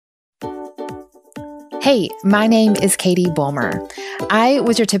Hey, my name is Katie Bulmer. I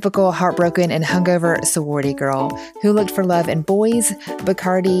was your typical heartbroken and hungover sorority girl who looked for love in boys,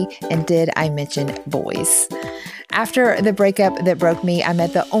 Bacardi, and did I mention boys? After the breakup that broke me, I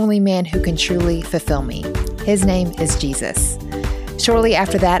met the only man who can truly fulfill me. His name is Jesus. Shortly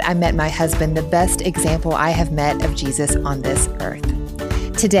after that, I met my husband, the best example I have met of Jesus on this earth.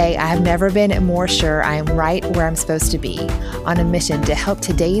 Today, I have never been more sure I am right where I'm supposed to be, on a mission to help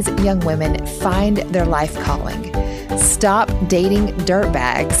today's young women find their life calling, stop dating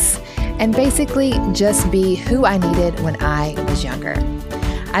dirtbags, and basically just be who I needed when I was younger.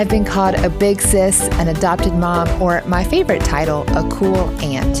 I've been called a big sis, an adopted mom, or my favorite title, a cool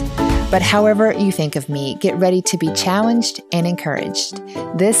aunt. But however you think of me, get ready to be challenged and encouraged.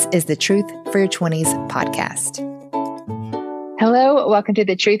 This is the Truth for Your 20s podcast. Hello, welcome to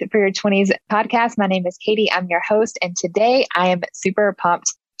the Truth for Your 20s podcast. My name is Katie. I'm your host, and today I am super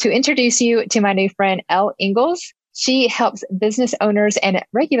pumped to introduce you to my new friend, Elle Ingalls. She helps business owners and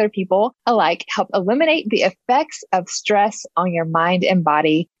regular people alike help eliminate the effects of stress on your mind and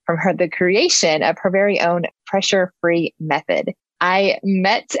body from the creation of her very own pressure-free method. I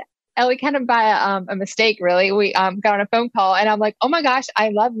met Ellie kind of by a mistake, really. We got on a phone call and I'm like, oh my gosh, I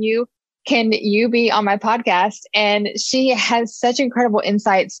love you. Can you be on my podcast? And she has such incredible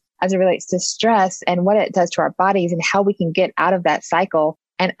insights as it relates to stress and what it does to our bodies and how we can get out of that cycle.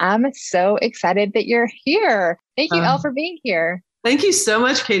 And I'm so excited that you're here. Thank you, Elle, for being here. Thank you so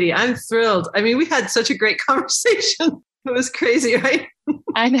much, Katie. I'm thrilled. I mean, we had such a great conversation. It was crazy, right?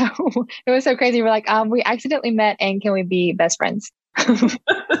 I know. It was so crazy. We're like, we accidentally met and can we be best friends?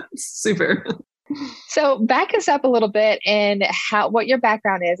 Super. So back us up a little bit and what your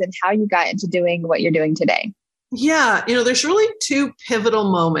background is and how you got into doing what you're doing today. Yeah. There's really two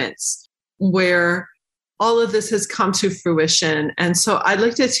pivotal moments where all of this has come to fruition. And so I'd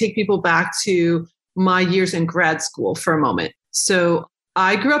like to take people back to my years in grad school for a moment. So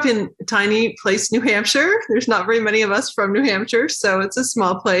I grew up in a tiny place, New Hampshire. There's not very many of us from New Hampshire, so it's a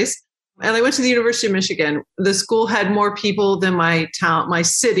small place. And I went to the University of Michigan. The school had more people than my town, my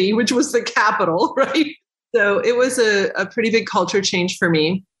city, which was the capital, right? So it was a pretty big culture change for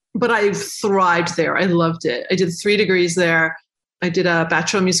me, but I thrived there. I loved it. I did 3 degrees there. I did a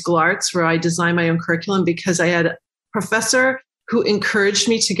Bachelor of Musical Arts where I designed my own curriculum because I had a professor who encouraged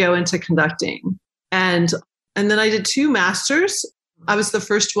me to go into conducting. And then I did 2 masters. I was the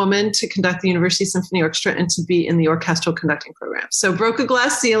first woman to conduct the University Symphony Orchestra and to be in the orchestral conducting program. So broke a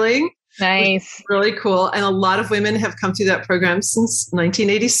glass ceiling. Nice. Really cool. And a lot of women have come through that program since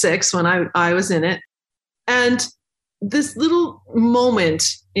 1986 when I was in it. And this little moment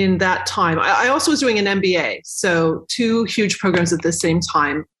in that time, I also was doing an MBA. So 2 huge programs at the same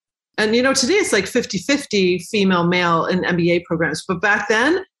time. And, today it's like 50-50 female, male in MBA programs. But back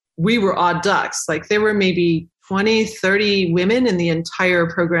then we were odd ducks. Like there were maybe 20, 30 women in the entire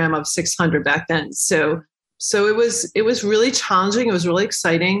program of 600 back then. So it was really challenging. It was really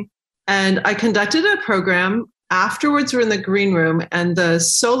exciting. And I conducted a program. Afterwards, we're in the green room, and the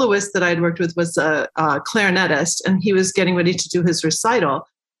soloist that I'd worked with was a clarinetist, and he was getting ready to do his recital.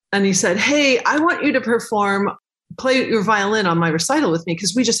 And he said, hey, I want you to play your violin on my recital with me,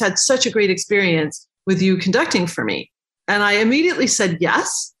 because we just had such a great experience with you conducting for me. And I immediately said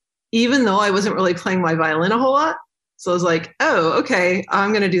yes, even though I wasn't really playing my violin a whole lot. So I was like, oh, okay,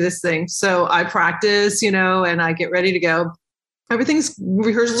 I'm going to do this thing. So I practice, and I get ready to go.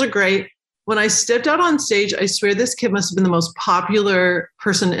 Rehearsals are great. When I stepped out on stage, I swear this kid must have been the most popular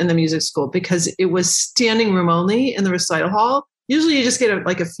person in the music school because it was standing room only in the recital hall. Usually you just get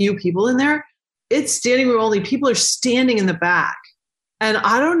a few people in there. It's standing room only. People are standing in the back. And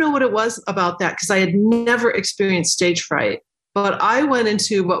I don't know what it was about that because I had never experienced stage fright. But I went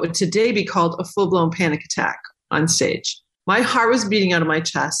into what would today be called a full-blown panic attack on stage. My heart was beating out of my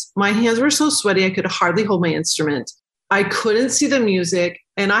chest. My hands were so sweaty, I could hardly hold my instrument. I couldn't see the music,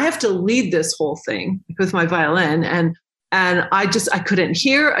 and I have to lead this whole thing with my violin. And I couldn't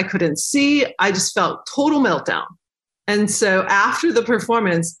hear, I couldn't see. I just felt total meltdown. And so after the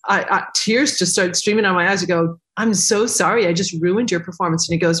performance, tears just started streaming out of my eyes. I go, I'm so sorry. I just ruined your performance.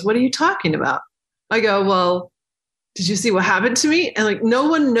 And he goes, what are you talking about? I go, well, did you see what happened to me? And no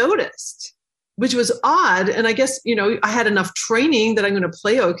one noticed, which was odd. And I guess, I had enough training that I'm going to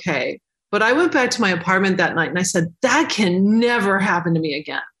play okay. But I went back to my apartment that night and I said, that can never happen to me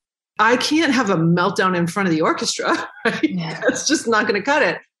again. I can't have a meltdown in front of the orchestra. Right? Yeah. That's just not going to cut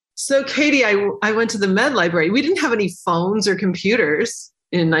it. So Katie, I went to the med library. We didn't have any phones or computers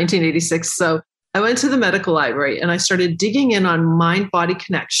in 1986. So I went to the medical library and I started digging in on mind-body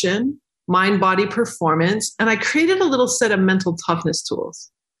connection, mind-body performance. And I created a little set of mental toughness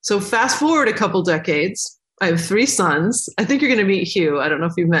tools. So fast forward a couple decades, I have 3 sons. I think you're going to meet Hugh. I don't know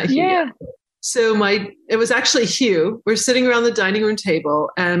if you've met Hugh yet. So it was actually Hugh. We're sitting around the dining room table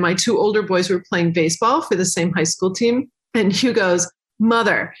and my 2 older boys were playing baseball for the same high school team. And Hugh goes,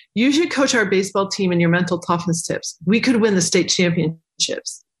 Mother, you should coach our baseball team in your mental toughness tips. We could win the state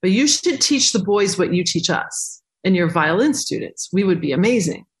championships, but you should teach the boys what you teach us and your violin students. We would be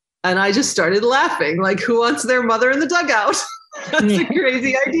amazing. And I just started laughing, like, who wants their mother in the dugout? That's a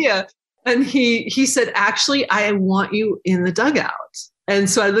crazy idea. And he said, actually, I want you in the dugout. And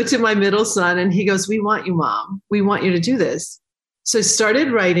so I looked at my middle son and he goes, we want you, Mom. We want you to do this. So I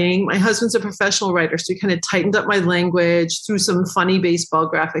started writing. My husband's a professional writer, so he kind of tightened up my language, threw some funny baseball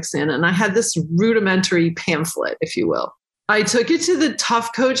graphics in, and I had this rudimentary pamphlet, if you will. I took it to the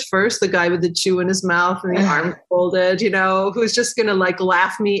tough coach first, the guy with the chew in his mouth and the arms folded, who's just going to like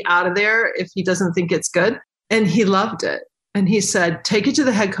laugh me out of there if he doesn't think it's good. And he loved it. And he said, take it to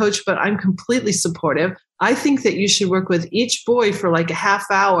the head coach, but I'm completely supportive. I think that you should work with each boy for like a half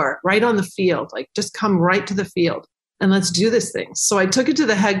hour right on the field, like just come right to the field. And let's do this thing. So I took it to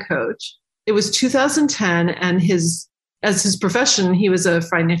the head coach. It was 2010, and as his profession, he was a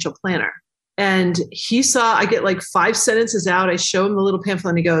financial planner. And he saw, I get like 5 sentences out. I show him the little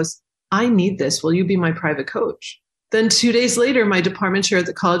pamphlet and he goes, I need this. Will you be my private coach? Then 2 days later, my department chair at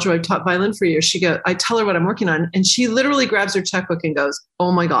the college where I taught violin for years, I tell her what I'm working on. And she literally grabs her checkbook and goes,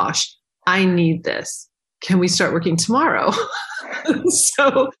 oh my gosh, I need this. Can we start working tomorrow?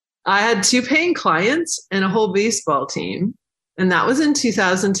 So I had 2 paying clients and a whole baseball team. And that was in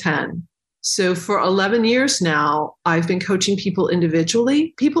 2010. So for 11 years now, I've been coaching people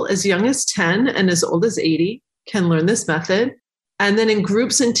individually. People as young as 10 and as old as 80 can learn this method. And then in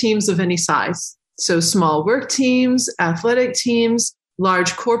groups and teams of any size. So small work teams, athletic teams,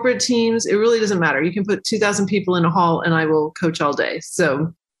 large corporate teams. It really doesn't matter. You can put 2,000 people in a hall and I will coach all day.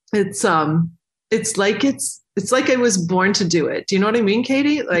 So it's like I was born to do it. Do you know what I mean,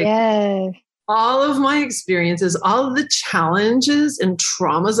 Katie? Like, yes. All of my experiences, all of the challenges and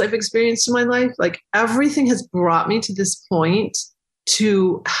traumas I've experienced in my life, like everything has brought me to this point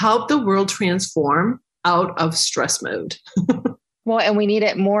to help the world transform out of stress mode. Well, and we need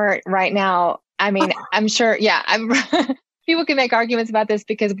it more right now. I mean, I'm sure, people can make arguments about this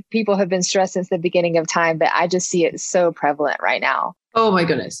because people have been stressed since the beginning of time, but I just see it so prevalent right now. Oh my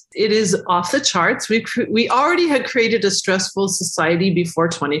goodness. It is off the charts. We already had created a stressful society before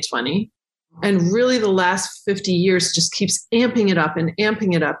 2020. And really the last 50 years just keeps amping it up and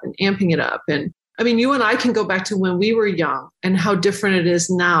amping it up and amping it up. And I mean, you and I can go back to when we were young and how different it is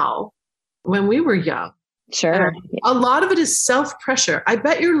now when we were young. Sure. And a lot of it is self-pressure. I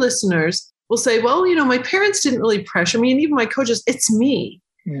bet your listeners will say, well, my parents didn't really pressure me. And even my coaches, it's me.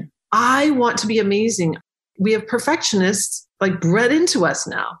 Yeah. I want to be amazing. We have perfectionists like bred into us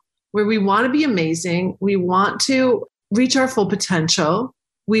now where we want to be amazing. We want to reach our full potential.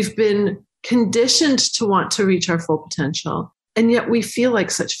 We've been conditioned to want to reach our full potential. And yet we feel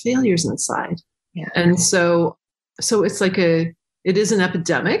like such failures inside. Yeah. And so it's like it is an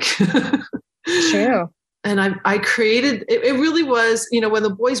epidemic. True. And I created, it really was, when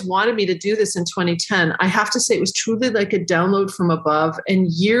the boys wanted me to do this in 2010, I have to say it was truly like a download from above and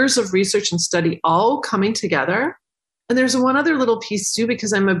years of research and study all coming together. And there's one other little piece too,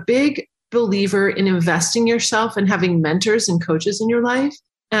 because I'm a big believer in investing yourself and having mentors and coaches in your life.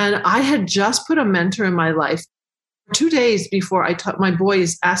 And I had just put a mentor in my life 2 days before my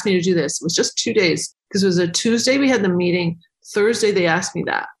boys asked me to do this. It was just 2 days because it was a Tuesday we had the meeting. Thursday, they asked me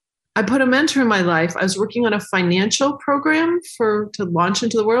that. I put a mentor in my life. I was working on a financial program to launch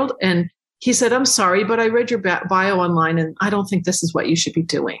into the world. And he said, I'm sorry, but I read your bio online and I don't think this is what you should be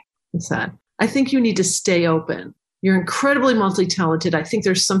doing. He said, I think you need to stay open. You're incredibly multi-talented. I think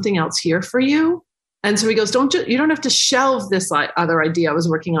there's something else here for you. And so he goes, you don't have to shelve this other idea I was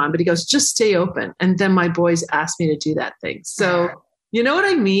working on, but he goes, just stay open. And then my boys asked me to do that thing. So you know what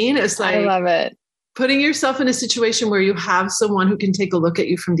I mean? It's like, I love it. Putting yourself in a situation where you have someone who can take a look at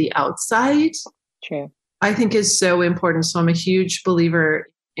you from the outside. True. I think is so important. So I'm a huge believer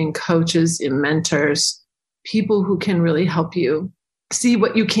in coaches, in mentors, people who can really help you see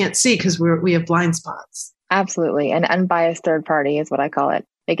what you can't see because we have blind spots. Absolutely. An unbiased third party is what I call it.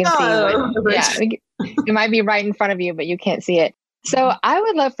 They can see it might be right in front of you, but you can't see it. So I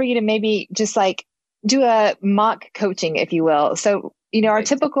would love for you to maybe just like do a mock coaching, if you will. So, our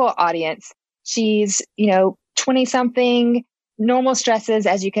typical audience, she's, 20 something, normal stresses,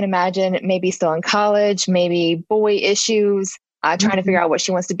 as you can imagine, maybe still in college, maybe boy issues, trying to figure out what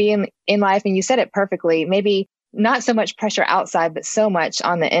she wants to be in life. And you said it perfectly, maybe not so much pressure outside, but so much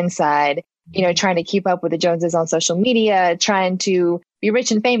on the inside, trying to keep up with the Joneses on social media, trying to be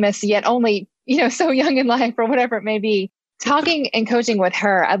rich and famous, yet only, so young in life or whatever it may be. Talking and coaching with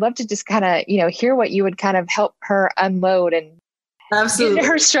her, I'd love to just kind of, hear what you would kind of help her unload and absolutely get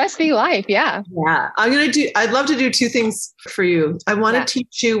her stress-free life. Yeah. Yeah. I'd love to do two things for you. I want to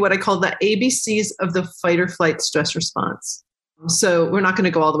teach you what I call the ABCs of the fight or flight stress response. So we're not going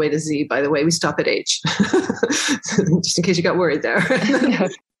to go all the way to Z, by the way. We stop at H, just in case you got worried there.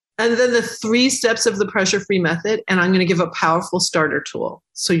 And then the 3 steps of the pressure-free method. And I'm going to give a powerful starter tool.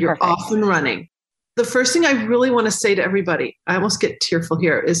 So you're off and running. The first thing I really want to say to everybody, I almost get tearful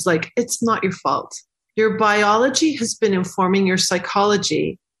here, is like, it's not your fault. Your biology has been informing your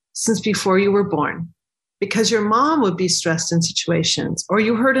psychology since before you were born, because your mom would be stressed in situations, or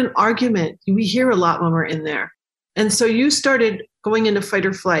you heard an argument. We hear a lot when we're in there. And so you started going into fight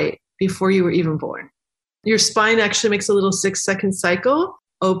or flight before you were even born. Your spine actually makes a little 6-second cycle,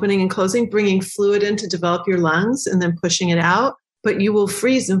 opening and closing, bringing fluid in to develop your lungs and then pushing it out. But you will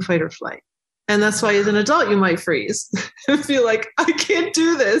freeze in fight or flight. And that's why as an adult, you might freeze and feel like, I can't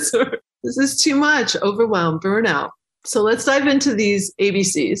do this. Or, this is too much, overwhelm, burnout. So let's dive into these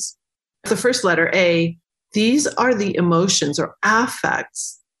ABCs. The first letter, A, these are the emotions or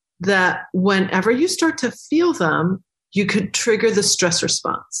affects that whenever you start to feel them, you could trigger the stress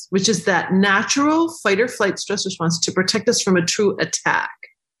response, which is that natural fight or flight stress response to protect us from a true attack.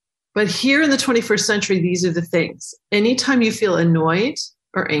 But here in the 21st century, these are the things. Anytime you feel annoyed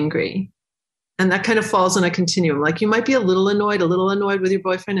or angry, and that kind of falls on a continuum. Like you might be a little annoyed with your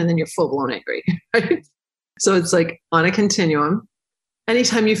boyfriend, and then you're full blown angry, right? So it's like on a continuum.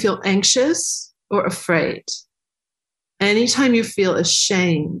 Anytime you feel anxious or afraid, anytime you feel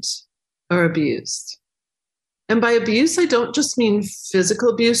ashamed or abused. And by abuse, I don't just mean physical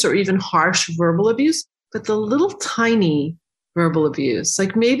abuse or even harsh verbal abuse, but the little tiny verbal abuse.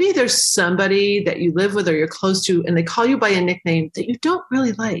 Like maybe there's somebody that you live with or you're close to, and they call you by a nickname that you don't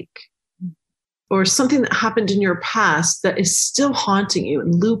really like, or something that happened in your past that is still haunting you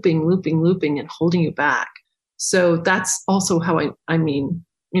and looping and holding you back. So that's also how I mean,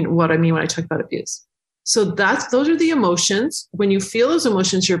 what I mean when I talk about abuse. So those are the emotions. When you feel those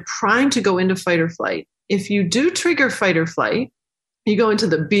emotions, you're primed to go into fight or flight. If you do trigger fight or flight, you go into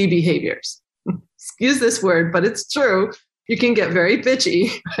the B behaviors. Excuse this word, but it's true. You can get very bitchy,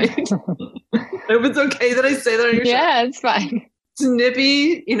 right? I hope it's okay that I say that on your show. Yeah, it's fine.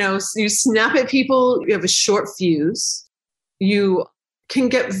 Snippy, you snap at people, you have a short fuse, you can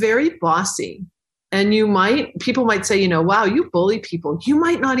get very bossy. And people might say, wow, you bully people. You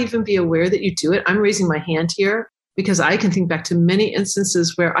might not even be aware that you do it. I'm raising my hand here because I can think back to many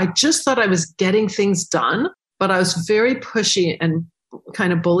instances where I just thought I was getting things done, but I was very pushy and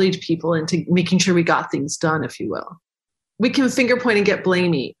kind of bullied people into making sure we got things done, if you will. We can finger point and get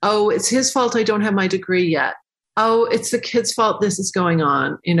blamey. Oh, it's his fault I don't have my degree yet. Oh, it's the kid's fault this is going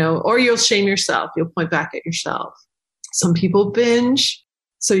on, or you'll shame yourself. You'll point back at yourself. Some people binge.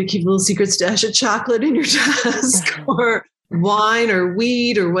 So you keep a little secret stash of chocolate in your desk or wine or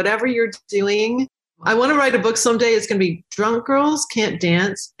weed or whatever you're doing. I want to write a book someday. It's going to be Drunk Girls Can't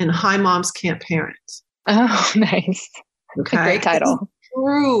Dance and High Moms Can't Parent. Oh, nice. Okay. Great title.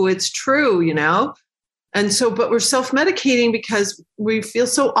 It's true, And so, but we're self-medicating because we feel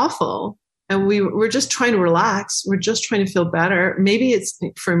so awful. And we're just trying to relax. We're just trying to feel better. Maybe it's,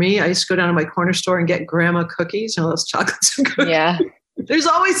 for me, I used to go down to my corner store and get grandma cookies, those chocolates and cookies. Yeah. There's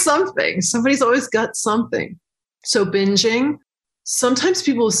always something. Somebody's always got something. So binging. Sometimes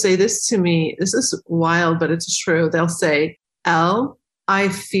people will say this to me. This is wild, but it's true. They'll say, Elle, I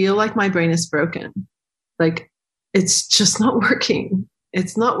feel like my brain is broken. Like it's just not working.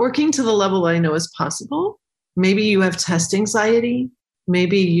 It's not working to the level I know is possible. Maybe you have test anxiety.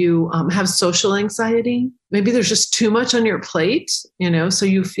 Maybe you have social anxiety. Maybe there's just too much on your plate, so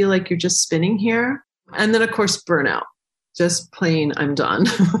you feel like you're just spinning here. And then, of course, burnout. Just plain, I'm done.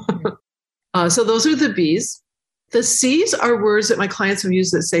 So those are the B's. The C's are words that my clients have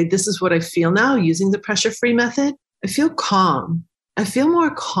used that say, this is what I feel now using the pressure-free method. I feel calm. I feel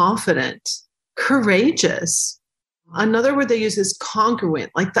more confident, courageous. Another word they use is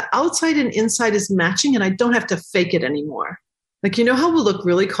congruent, like the outside and inside is matching and I don't have to fake it anymore. Like, how we'll look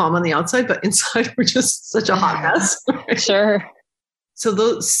really calm on the outside, but inside we're just such a hot mess. Sure. So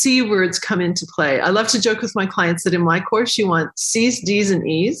those C words come into play. I love to joke with my clients that in my course, you want C's, D's, and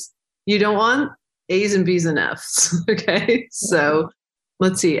E's. You don't want A's and B's and F's. Okay. So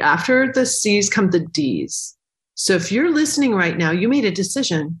let's see. After the C's come the D's. So if you're listening right now, you made a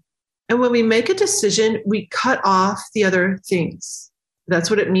decision. And when we make a decision, we cut off the other things.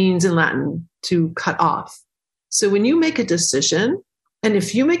 That's what it means in Latin, to cut off. So when you make a decision, and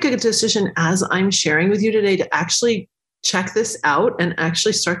if you make a decision as I'm sharing with you today to actually check this out and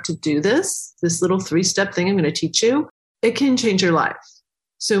actually start to do this little 3-step thing I'm going to teach you, it can change your life.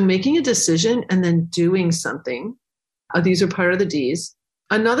 So making a decision and then doing something, these are part of the D's.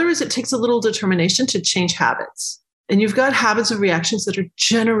 Another is it takes a little determination to change habits. And you've got habits of reactions that are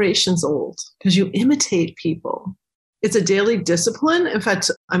generations old because you imitate people. It's a daily discipline. In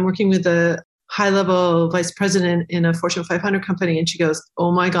fact, I'm working with a high-level vice president in a Fortune 500 company, and she goes,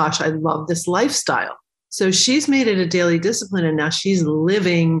 oh my gosh, I love this lifestyle. So she's made it a daily discipline, and now she's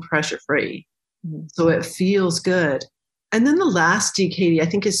living pressure-free. Mm-hmm. So it feels good. And then the last D, Katie, I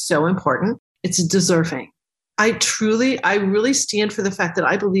think is so important. It's deserving. I really stand for the fact that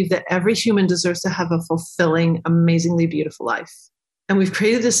I believe that every human deserves to have a fulfilling, amazingly beautiful life. And we've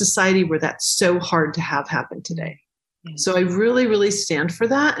created a society where that's so hard to have happen today. Mm-hmm. So I really, really stand for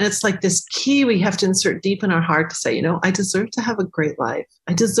that. And it's like this key we have to insert deep in our heart to say, I deserve to have a great life.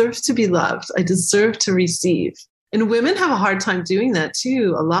 I deserve to be loved. I deserve to receive. And women have a hard time doing that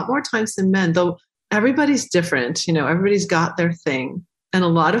too, a lot more times than men, though everybody's different. Everybody's got their thing. And a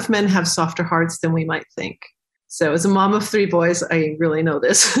lot of men have softer hearts than we might think. So as a mom of 3 boys, I really know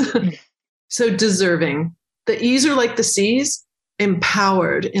this. So deserving. The E's are like the C's,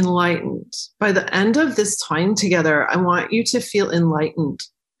 empowered, enlightened. By the end of this time together, I want you to feel enlightened.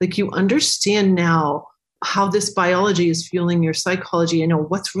 Like you understand now how this biology is fueling your psychology and know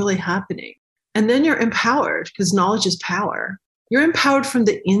what's really happening. And then you're empowered because knowledge is power. You're empowered from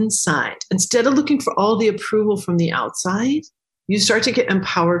the inside. Instead of looking for all the approval from the outside, you start to get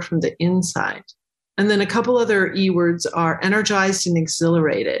empowered from the inside. And then a couple other E words are energized and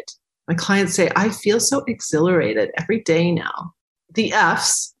exhilarated. My clients say, I feel so exhilarated every day now. The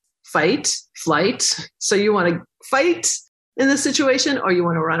F's, fight, flight. So you want to fight in this situation, or you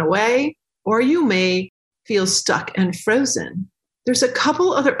want to run away, or you may feel stuck and frozen. There's a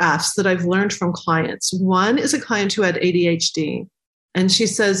couple other F's that I've learned from clients. One is a client who had ADHD. And she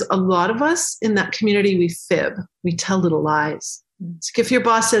says, a lot of us in that community, we fib. We tell little lies. So if your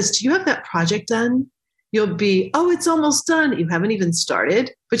boss says, do you have that project done? You'll be, oh, it's almost done. You haven't even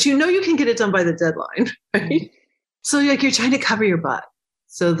started, but you can get it done by the deadline, right? So you're trying to cover your butt.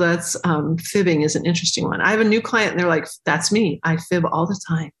 So that's fibbing is an interesting one. I have a new client and they're like, that's me. I fib all the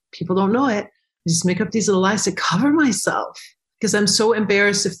time. People don't know it. I just make up these little lies to cover myself because I'm so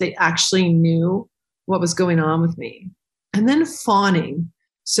embarrassed if they actually knew what was going on with me. And then fawning.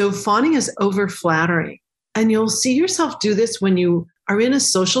 So fawning is over flattering. And you'll see yourself do this when you are in a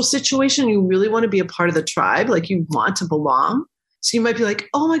social situation. You really want to be a part of the tribe, like you want to belong. So you might be like,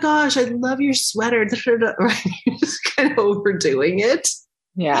 oh my gosh, I love your sweater. Right? You're just kind of overdoing it.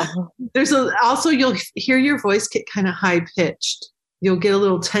 Yeah. Also, you'll hear your voice get kind of high pitched. You'll get a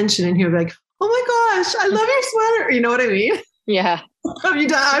little tension in here, like, oh my gosh, I love your sweater. You know what I mean? Yeah. Have you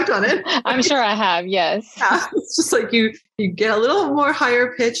done? I've done it. I'm sure I have. Yes. Yeah. It's just like you get a little more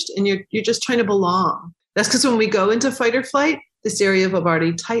higher pitched and you're just trying to belong. That's because when we go into fight or flight, this area of our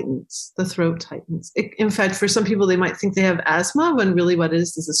body tightens, the throat tightens. In fact, for some people, they might think they have asthma when really what it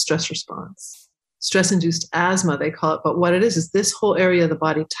is a stress response. Stress-induced asthma, they call it. But what it is this whole area of the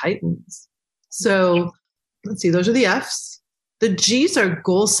body tightens. So let's see, those are the F's. The G's are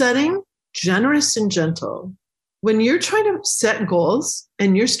goal setting, generous and gentle. When you're trying to set goals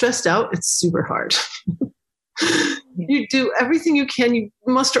and you're stressed out, it's super hard. You do everything you can. You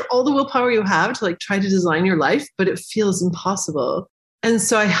muster all the willpower you have to try to design your life, but it feels impossible. And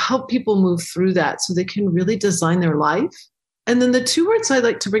so I help people move through that so they can really design their life. And then the 2 words I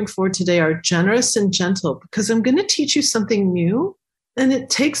like to bring forward today are generous and gentle, because I'm going to teach you something new and it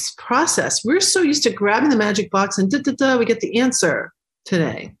takes process. We're so used to grabbing the magic box and we get the answer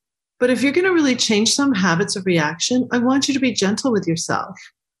today. But if you're going to really change some habits of reaction, I want you to be gentle with yourself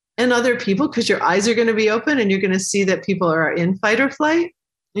and other people, because your eyes are going to be open and you're going to see that people are in fight or flight.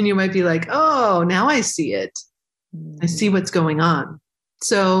 And you might be like, oh, now I see it. I see what's going on.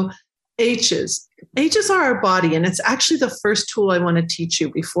 So H's. H's are our body. And it's actually the first tool I want to teach you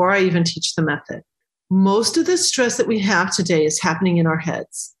before I even teach the method. Most of the stress that we have today is happening in our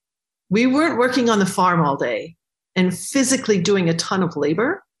heads. We weren't working on the farm all day and physically doing a ton of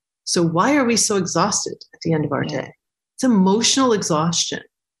labor. So why are we so exhausted at the end of our day? It's emotional exhaustion.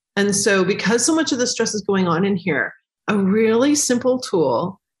 And so because so much of the stress is going on in here, a really simple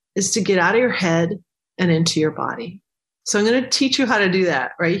tool is to get out of your head and into your body. So I'm going to teach you how to do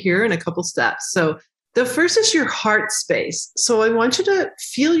that right here in a couple steps. So the first is your heart space. So I want you to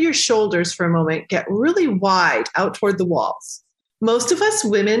feel your shoulders for a moment, get really wide out toward the walls. Most of us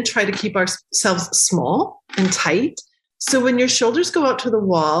women try to keep ourselves small and tight. So when your shoulders go out to the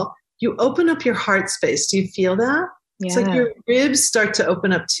wall, you open up your heart space. Do you feel that? Yeah. It's like your ribs start to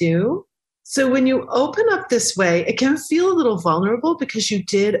open up too. So when you open up this way, it can feel a little vulnerable because you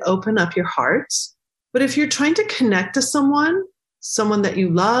did open up your heart. But if you're trying to connect to someone that you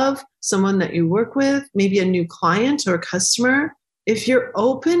love, someone that you work with, maybe a new client or a customer, if you're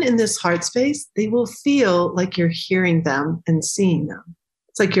open in this heart space, they will feel like you're hearing them and seeing them.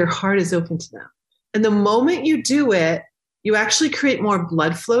 It's like your heart is open to them. And the moment you do it, you actually create more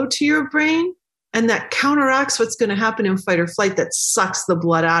blood flow to your brain. And that counteracts what's going to happen in fight or flight that sucks the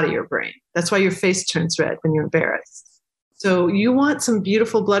blood out of your brain. That's why your face turns red when you're embarrassed. So you want some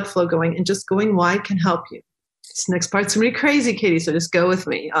beautiful blood flow going, and just going wide can help you. This next part's going to be crazy, Katie, so just go with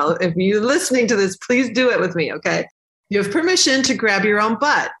me. If you're listening to this, please do it with me, okay? You have permission to grab your own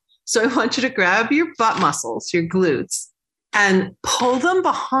butt. So I want you to grab your butt muscles, your glutes, and pull them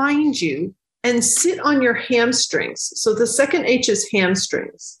behind you and sit on your hamstrings. So the second H is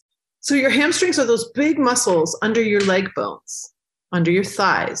hamstrings. So your hamstrings are those big muscles under your leg bones, under your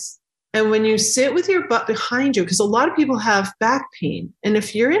thighs. And when you sit with your butt behind you, because a lot of people have back pain, and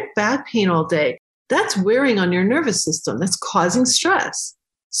if you're in back pain all day, that's wearing on your nervous system. That's causing stress.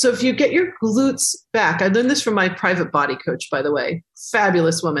 So if you get your glutes back, I learned this from my private body coach, by the way,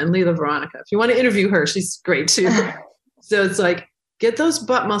 fabulous woman, Leela Veronica. If you want to interview her, she's great too. So it's like, get those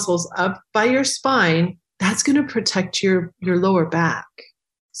butt muscles up by your spine. That's going to protect your lower back.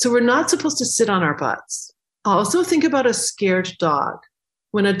 So we're not supposed to sit on our butts. Also think about a scared dog.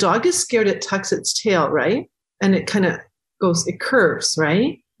 When a dog is scared, it tucks its tail, right? And it kind of it curves,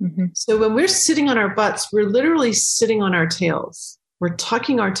 right? Mm-hmm. So when we're sitting on our butts, we're literally sitting on our tails. We're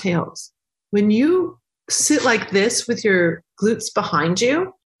tucking our tails. When you sit like this with your glutes behind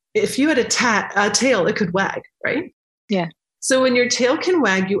you, if you had a tail, it could wag, right? Yeah. So when your tail can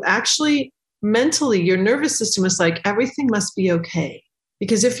wag, you actually mentally, your nervous system is like, everything must be okay.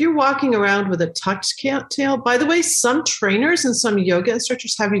 Because if you're walking around with a tucked tail, by the way, some trainers and some yoga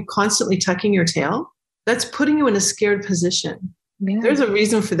instructors have you constantly tucking your tail. That's putting you in a scared position. Yeah. There's a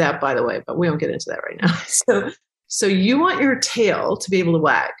reason for that, by the way, but we won't get into that right now. So you want your tail to be able to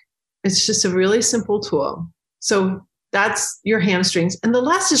wag. It's just a really simple tool. So that's your hamstrings. And the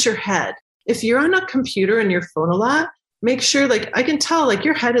last is your head. If you're on a computer and your phone a lot, make sure, like, I can tell, like,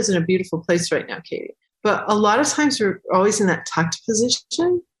 your head is in a beautiful place right now, Katie. But a lot of times we're always in that tucked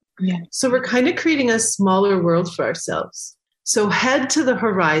position. Yeah. So we're kind of creating a smaller world for ourselves. So head to the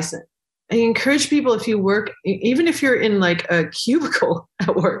horizon. I encourage people, if you work, even if you're in like a cubicle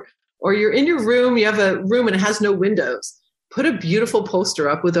at work, or you're in your room, you have a room and it has no windows, put a beautiful poster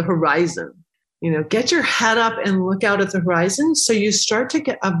up with a horizon. Get your head up and look out at the horizon so you start to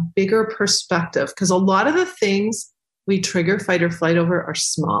get a bigger perspective, because a lot of the things we trigger fight or flight over are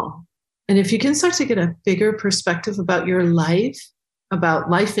small. And if you can start to get a bigger perspective about your life, about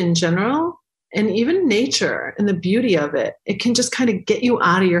life in general, and even nature and the beauty of it, it can just kind of get you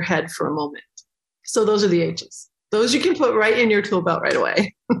out of your head for a moment. So those are the H's. Those you can put right in your tool belt right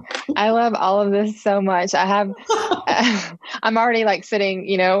away. I love all of this so much. I'm already like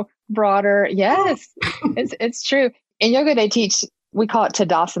sitting, broader. Yes, it's true. In yoga, they teach, we call it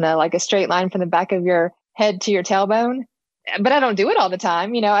Tadasana, like a straight line from the back of your head to your tailbone. But I don't do it all the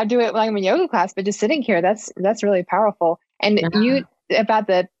time. I do it when I'm in yoga class, but just sitting here, that's really powerful. And you, about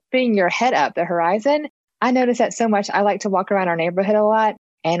the putting your head up the horizon, I notice that so much. I like to walk around our neighborhood a lot,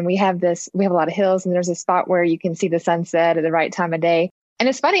 and we have a lot of hills, and there's a spot where you can see the sunset at the right time of day. And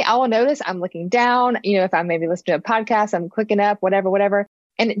it's funny, I will notice I'm looking down, if I'm maybe listening to a podcast, I'm clicking up, whatever.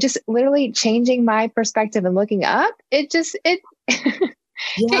 And just literally changing my perspective and looking up,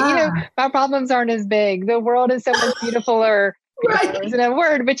 yeah. My problems aren't as big. The world is so much beautifuler. Right. Isn't a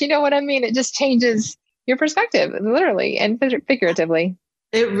word, but you know what I mean? It just changes your perspective, literally and figuratively.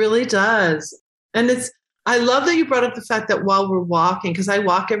 It really does. And I love that you brought up the fact that while we're walking, because I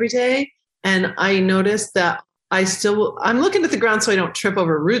walk every day, and I notice that I'm looking at the ground so I don't trip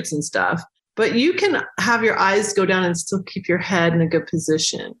over roots and stuff, but you can have your eyes go down and still keep your head in a good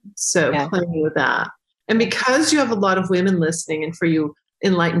position. So playing with that. And because you have a lot of women listening, and for you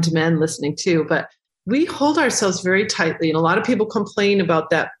enlightened men listening too, but we hold ourselves very tightly. And a lot of people complain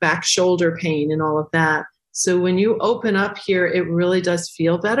about that back shoulder pain and all of that. So when you open up here, it really does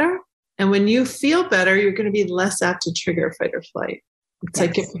feel better. And when you feel better, you're going to be less apt to trigger fight or flight. It's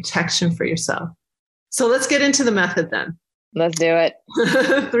like a protection for yourself. So let's get into the method then. Let's do it.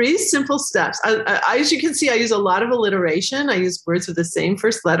 3 simple steps. I, as you can see, I use a lot of alliteration. I use words with the same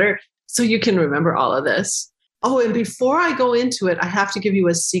first letter so you can remember all of this. Oh, and before I go into it, I have to give you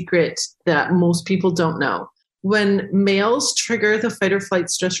a secret that most people don't know. When males trigger the fight or flight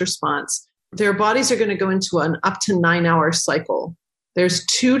stress response, their bodies are going to go into an up to 9-hour cycle. There's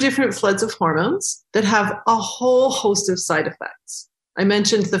 2 different floods of hormones that have a whole host of side effects. I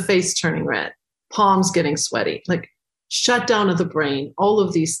mentioned the face turning red, palms getting sweaty, like shutdown of the brain, all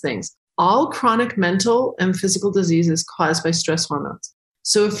of these things, all chronic mental and physical diseases caused by stress hormones.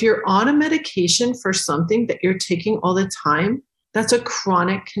 So if you're on a medication for something that you're taking all the time, that's a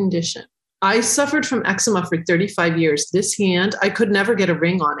chronic condition. I suffered from eczema for 35 years. This hand, I could never get a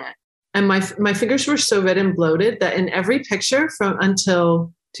ring on it. And my fingers were so red and bloated that in every picture from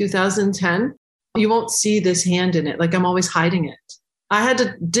until 2010, you won't see this hand in it. Like I'm always hiding it. I had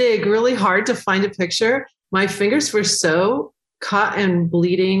to dig really hard to find a picture. My fingers were so cut and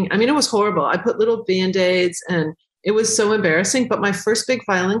bleeding. I mean, it was horrible. I put little Band-Aids and it was so embarrassing. But my first big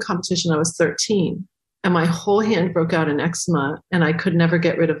violin competition, I was 13 and my whole hand broke out in eczema and I could never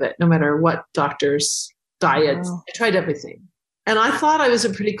get rid of it, no matter what doctor's diets. Wow. I tried everything. And I thought I was a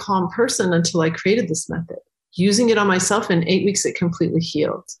pretty calm person until I created this method. Using it on myself in 8 weeks, it completely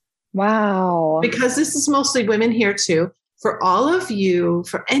healed. Wow. Because this is mostly women here too. For all of you,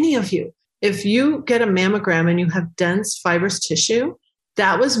 for any of you, if you get a mammogram and you have dense fibrous tissue,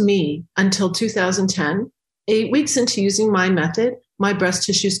 that was me until 2010. 8 weeks into using my method, my breast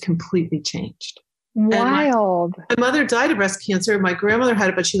tissues completely changed. Wild. My mother died of breast cancer. My grandmother had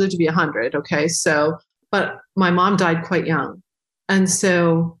it, but she lived to be 100. Okay. So, but my mom died quite young. And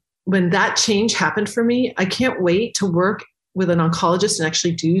so when that change happened for me, I can't wait to work with an oncologist and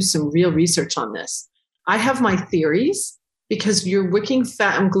actually do some real research on this. I have my theories because you're wicking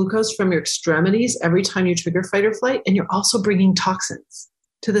fat and glucose from your extremities every time you trigger fight or flight, and you're also bringing toxins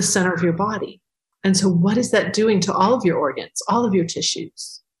to the center of your body. And so what is that doing to all of your organs, all of your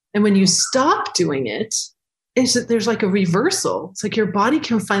tissues? And when you stop doing it, there's like a reversal. It's like your body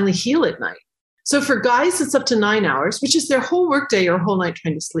can finally heal at night. So for guys, it's up to 9 hours, which is their whole workday or whole night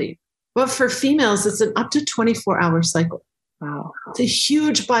trying to sleep. But for females, it's an up to 24-hour cycle. Wow. It's a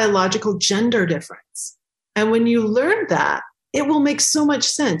huge biological gender difference. And when you learn that, it will make so much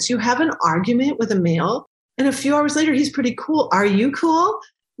sense. You have an argument with a male, and a few hours later, he's pretty cool. Are you cool?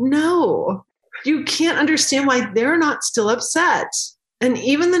 No. You can't understand why they're not still upset. And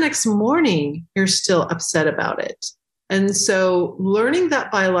even the next morning, you're still upset about it. And so learning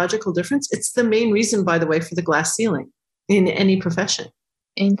that biological difference, it's the main reason, by the way, for the glass ceiling in any profession.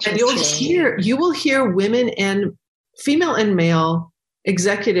 And you will hear women and female and male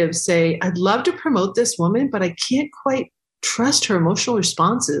executives say, I'd love to promote this woman, but I can't quite trust her emotional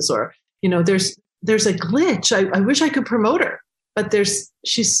responses. Or, there's a glitch. I wish I could promote her, but there's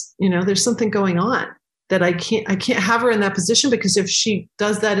something going on that I can't have her in that position, because if she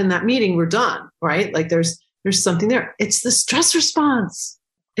does that in that meeting, we're done, right? Like there's something there. It's the stress response.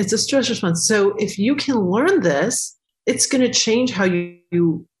 It's a stress response. So if you can learn this, it's going to change how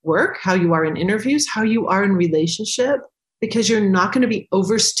you work, how you are in interviews, how you are in relationship, because you're not going to be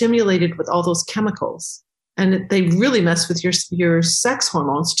overstimulated with all those chemicals. And they really mess with your sex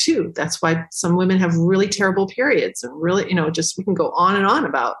hormones too. That's why some women have really terrible periods, and really, we can go on and on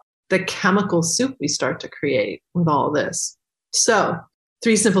about the chemical soup we start to create with all of this. So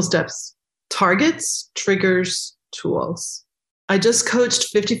 3 simple steps: targets, triggers, tools. I just coached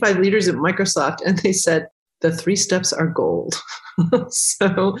 55 leaders at Microsoft, and they said the 3 steps are gold.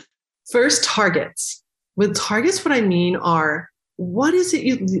 So first, targets. With targets, what I mean are, what is it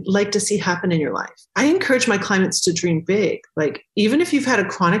you'd like to see happen in your life? I encourage my clients to dream big. Like, even if you've had a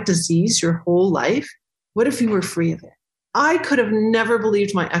chronic disease your whole life, what if you were free of it? I could have never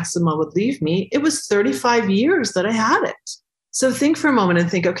believed my eczema would leave me. It was 35 years that I had it. So think for a moment and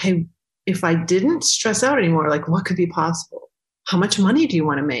think, okay, if I didn't stress out anymore, like what could be possible? How much money do you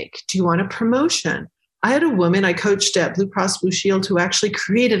want to make? Do you want a promotion? I had a woman I coached at Blue Cross Blue Shield who actually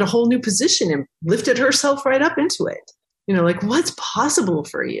created a whole new position and lifted herself right up into it. Like what's possible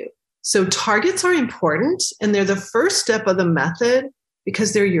for you? So targets are important, and they're the first step of the method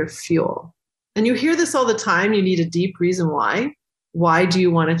because they're your fuel. And you hear this all the time. You need a deep reason why. Why do you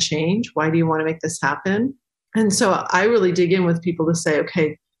want to change? Why do you want to make this happen? And so I really dig in with people to say,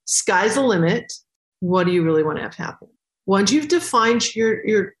 okay, sky's the limit. What do you really want to have happen? Once you've defined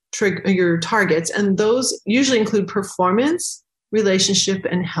your targets, and those usually include performance, relationship,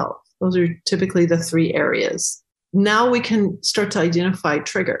 and health. Those are typically the 3 areas. Now we can start to identify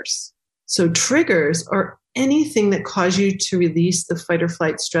triggers. So triggers are anything that cause you to release the fight or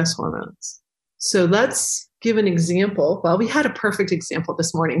flight stress hormones. So let's give an example. Well, we had a perfect example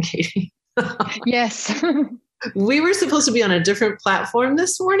this morning, Katie. Yes. We were supposed to be on a different platform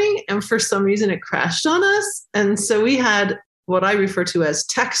this morning, and for some reason it crashed on us. And so we had what I refer to as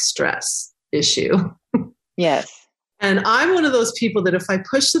tech stress issue. Yes. And I'm one of those people that if I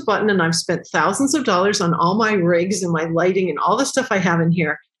push the button, and I've spent thousands of dollars on all my rigs and my lighting and all the stuff I have in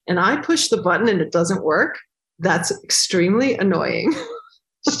here, and I push the button and it doesn't work, That's extremely annoying.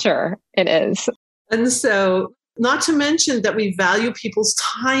 Sure, it is. And so, not to mention that we value people's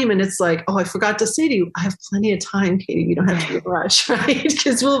time. And it's like, oh, I forgot to say to you, I have plenty of time, Katie. You don't have to rush, right?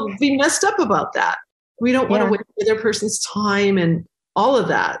 Because we'll be messed up about that. We don't want to waste the other person's time and all of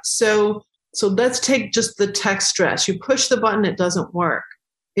that. So let's take just the tech stress. You push the button, it doesn't work.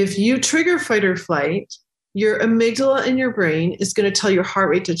 If you trigger fight or flight, your amygdala in your brain is going to tell your heart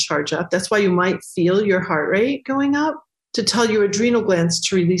rate to charge up. That's why you might feel your heart rate going up, to tell your adrenal glands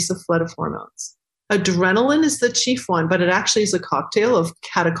to release a flood of hormones. Adrenaline is the chief one, but it actually is a cocktail of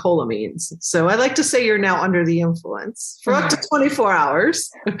catecholamines. So I like to say you're now under the influence for up to 24 hours.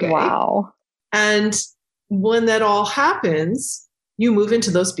 Okay. Wow. And when that all happens, you move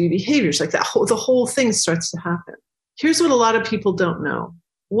into those B behaviors. Like the whole thing starts to happen. Here's what a lot of people don't know.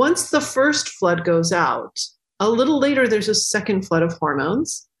 Once the first flood goes out, a little later, there's a second flood of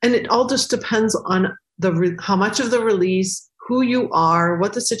hormones. And it all just depends on how much of the release, who you are,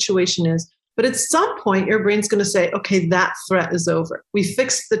 what the situation is. But at some point, your brain's going to say, okay, that threat is over. We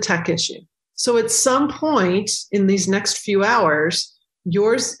fixed the tech issue. So at some point in these next few hours,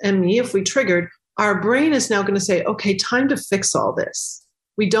 yours and me, if we triggered, our brain is now going to say, okay, time to fix all this.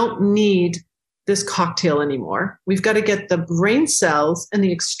 We don't need this cocktail anymore. We've got to get the brain cells and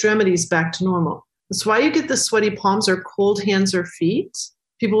the extremities back to normal. That's why you get the sweaty palms or cold hands or feet.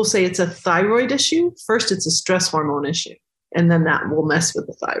 People will say it's a thyroid issue. First, it's a stress hormone issue, and then that will mess with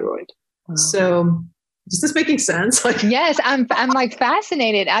the thyroid. Wow. So is this making sense? Like, yes, I'm like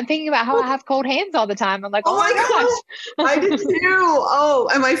fascinated. I'm thinking about how I have cold hands all the time. I'm like, oh my gosh. I did too. Oh,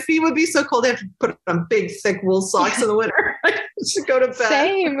 and my feet would be so cold. I have to put on big, thick wool socks in the winter to go to bed.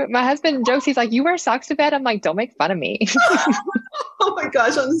 Same. My husband jokes. He's like, you wear socks to bed? I'm like, don't make fun of me. Oh my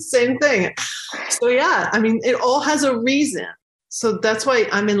gosh, I'm the same thing. So yeah, I mean, it all has a reason. So that's why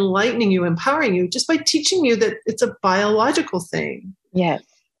I'm enlightening you, empowering you, just by teaching you that it's a biological thing. Yes.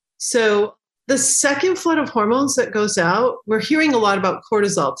 So the second flood of hormones that goes out, we're hearing a lot about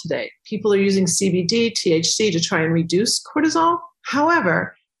cortisol today. People are using CBD, THC to try and reduce cortisol.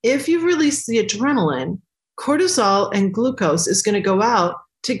 However, if you release the adrenaline, cortisol and glucose is going to go out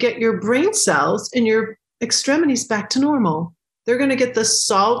to get your brain cells and your extremities back to normal. They're going to get the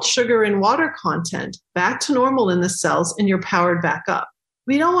salt, sugar, and water content back to normal in the cells, and you're powered back up.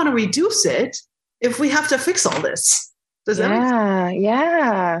 We don't want to reduce it if we have to fix all this. Does that make sense?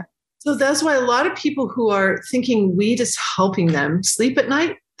 Yeah. So that's why a lot of people who are thinking weed is helping them sleep at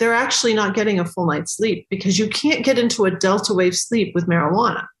night, they're actually not getting a full night's sleep, because you can't get into a delta wave sleep with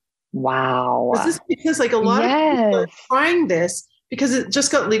marijuana. Wow. This is because like a lot of people are trying this because it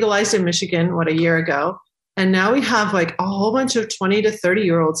just got legalized in Michigan, a year ago. And now we have like a whole bunch of 20 to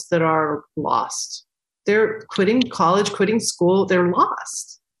 30-year-olds that are lost. They're quitting college, quitting school. They're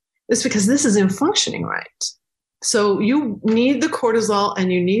lost. It's because this isn't functioning right. So you need the cortisol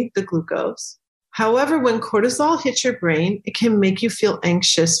and you need the glucose. However, when cortisol hits your brain, it can make you feel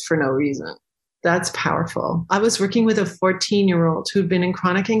anxious for no reason. That's powerful. I was working with a 14-year-old who'd been in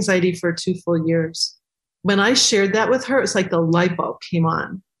chronic anxiety for 2 full years. When I shared that with her, it's like the light bulb came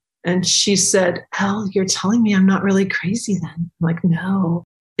on. And she said, Elle, you're telling me I'm not really crazy then? I'm like, no,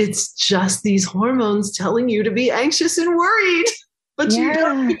 it's just these hormones telling you to be anxious and worried, but you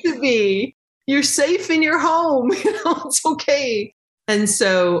don't need to be. You're safe in your home. It's okay. And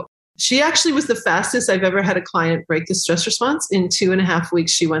so she actually was the fastest I've ever had a client break the stress response. In 2.5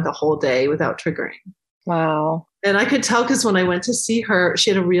 weeks, she went the whole day without triggering. Wow. And I could tell because when I went to see her, she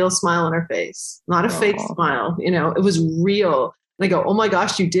had a real smile on her face, not a fake smile. It was real. And I go, oh my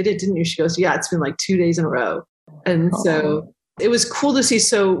gosh, you did it, didn't you? She goes, yeah, it's been like 2 days in a row. And so it was cool to see.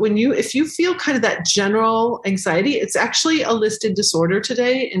 So if you feel kind of that general anxiety, it's actually a listed disorder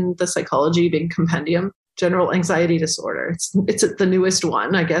today in the Psychology big compendium, general anxiety disorder. It's the newest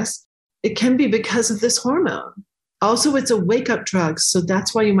one, I guess. It can be because of this hormone. Also, it's a wake-up drug. So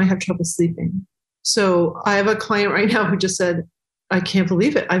that's why you might have trouble sleeping. So I have a client right now who just said, I can't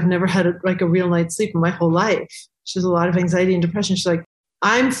believe it. I've never had a real night's sleep in my whole life. She has a lot of anxiety and depression. She's like,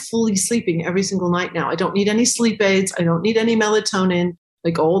 I'm fully sleeping every single night now. I don't need any sleep aids. I don't need any melatonin,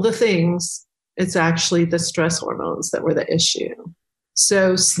 like all the things. It's actually the stress hormones that were the issue.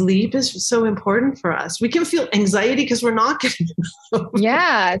 So sleep is so important for us. We can feel anxiety because we're not getting enough.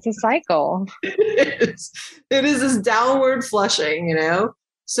 Yeah, it's a cycle. It is this downward flushing,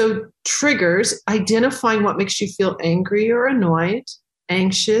 So triggers, identifying what makes you feel angry or annoyed,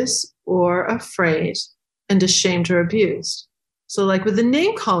 anxious or afraid, and ashamed or abused. So like with the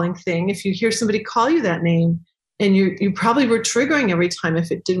name calling thing, if you hear somebody call you that name and you probably were triggering every time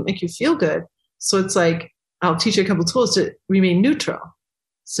if it didn't make you feel good. So it's like, I'll teach you a couple tools to remain neutral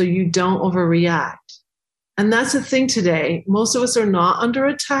so you don't overreact. And that's the thing today. Most of us are not under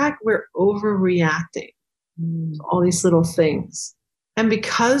attack. We're overreacting to all these little things. And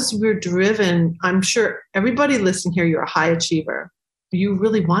because we're driven, I'm sure everybody listening here, you're a high achiever. You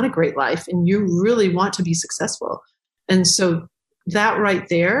really want a great life and you really want to be successful. And so that right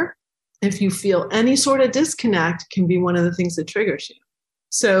there, if you feel any sort of disconnect, can be one of the things that triggers you.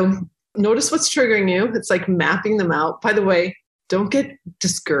 So notice what's triggering you. It's like mapping them out. By the way, don't get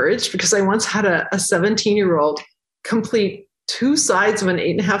discouraged, because I once had a 17-year-old complete 2 sides of an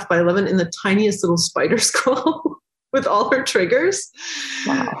 8.5 by 11 in the tiniest little spider scroll with all her triggers.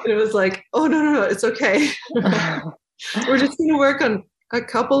 Wow. And it was like, oh, no, it's okay. We're just going to work on a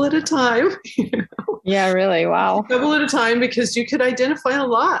couple at a time. Yeah, really. Wow. A couple at a time, because you could identify a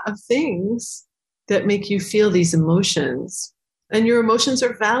lot of things that make you feel these emotions. And your emotions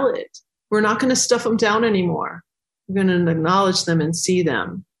are valid. We're not going to stuff them down anymore. We're going to acknowledge them and see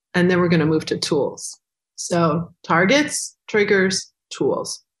them. And then we're going to move to tools. So targets, triggers,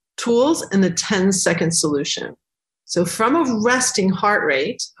 tools. Tools and the 10-second solution. So from a resting heart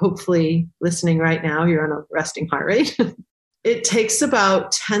rate, hopefully listening right now, you're on a resting heart rate. It takes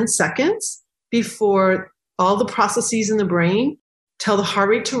about 10 seconds before all the processes in the brain tell the heart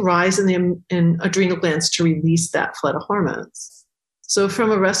rate to rise and the adrenal glands to release that flood of hormones. So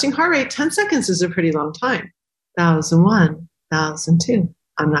from a resting heart rate, 10 seconds is a pretty long time. 1,001, 1,002.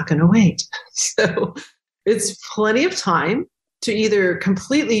 I'm not going to wait. So it's plenty of time to either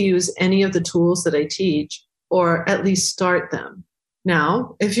completely use any of the tools that I teach or at least start them.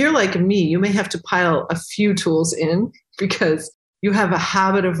 Now, if you're like me, you may have to pile a few tools in because you have a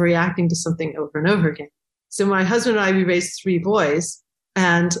habit of reacting to something over and over again. So my husband and I, we raised 3 boys,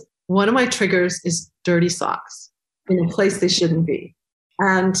 and one of my triggers is dirty socks in a place they shouldn't be.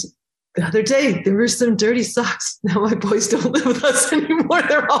 And the other day, there were some dirty socks. Now my boys don't live with us anymore.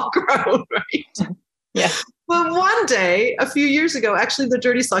 They're all grown, right? Yeah. But one day, a few years ago, actually the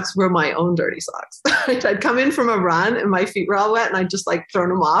dirty socks were my own dirty socks. I'd come in from a run and my feet were all wet and I'd just like thrown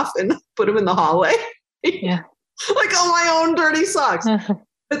them off and put them in the hallway. Yeah. Like, oh, my own dirty socks.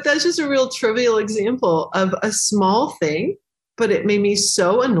 But that's just a real trivial example of a small thing, but it made me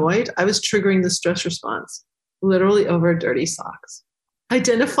so annoyed. I was triggering the stress response, literally over dirty socks.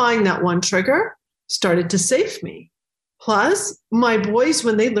 Identifying that one trigger started to save me. Plus, my boys,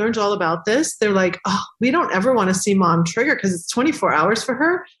 when they learned all about this, they're like, oh, we don't ever want to see mom trigger because it's 24 hours for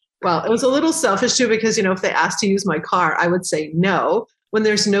her. Well, it was a little selfish too, because, if they asked to use my car, I would say no, when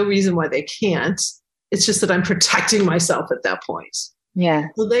there's no reason why they can't. It's just that I'm protecting myself at that point. Yeah.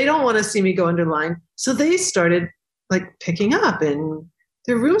 So they don't want to see me go underline. So they started like picking up and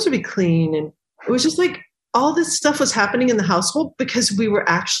their rooms would be clean. And it was just like all this stuff was happening in the household because we were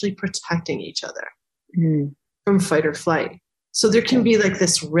actually protecting each other from fight or flight. So there can be like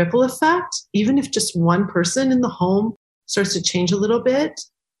this ripple effect. Even if just one person in the home starts to change a little bit,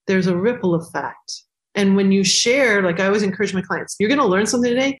 there's a ripple effect. And when you share, like I always encourage my clients, you're going to learn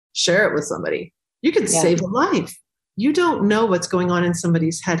something today, share it with somebody. You could save a life. You don't know what's going on in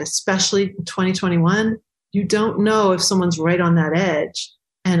somebody's head, especially in 2021. You don't know if someone's right on that edge.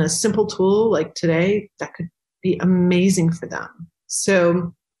 And a simple tool like today, that could be amazing for them.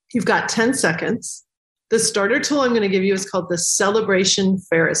 So you've got 10 seconds. The starter tool I'm going to give you is called the Celebration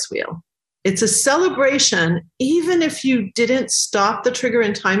Ferris Wheel. It's a celebration, even if you didn't stop the trigger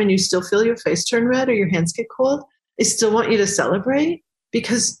in time and you still feel your face turn red or your hands get cold, I still want you to celebrate.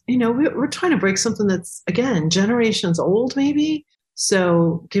 Because, we're trying to break something that's, again, generations old, maybe.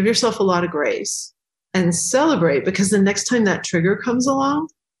 So give yourself a lot of grace and celebrate, because the next time that trigger comes along,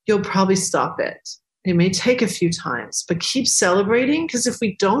 you'll probably stop it. It may take a few times, but keep celebrating, because if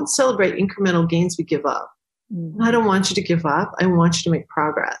we don't celebrate incremental gains, we give up. Mm-hmm. I don't want you to give up. I want you to make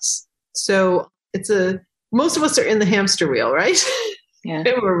progress. So most of us are in the hamster wheel, right? Yeah.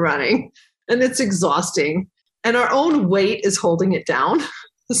 And we're running, and it's exhausting. And our own weight is holding it down.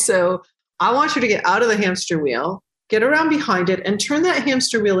 So I want you to get out of the hamster wheel, get around behind it, and turn that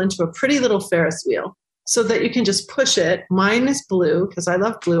hamster wheel into a pretty little Ferris wheel so that you can just push it. Mine is blue because I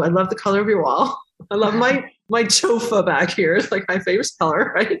love blue. I love the color of your wall. I love my chofa back here. It's like my favorite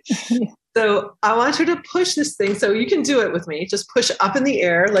color, right? So I want you to push this thing. So you can do it with me. Just push up in the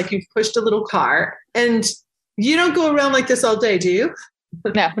air like you've pushed a little car. And you don't go around like this all day, do you?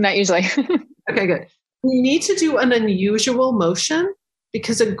 No, not usually. Okay, good. We need to do an unusual motion,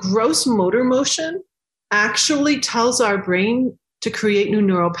 because a gross motor motion actually tells our brain to create new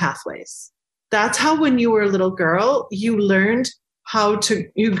neural pathways. That's how when you were a little girl, you learned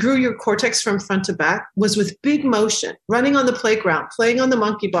you grew your cortex from front to back, was with big motion, running on the playground, playing on the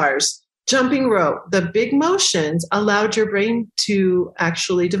monkey bars, jumping rope. The big motions allowed your brain to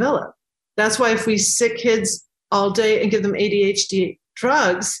actually develop. That's why if we sick kids all day and give them ADHD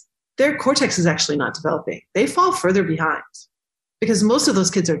drugs, their cortex is actually not developing. They fall further behind because most of those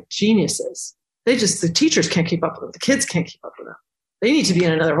kids are geniuses. The teachers can't keep up with them. The kids can't keep up with them. They need to be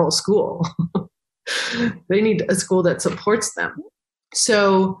in another whole school. They need a school that supports them.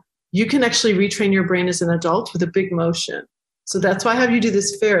 So you can actually retrain your brain as an adult with a big motion. So that's why I have you do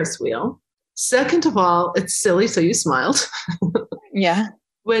this Ferris wheel. Second of all, it's silly, so you smiled. Yeah.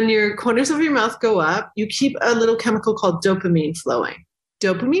 When your corners of your mouth go up, you keep a little chemical called dopamine flowing.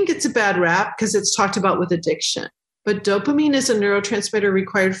 Dopamine gets a bad rap because it's talked about with addiction. But dopamine is a neurotransmitter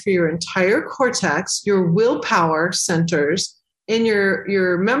required for your entire cortex, your willpower centers, and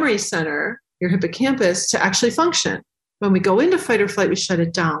your memory center, your hippocampus, to actually function. When we go into fight or flight, we shut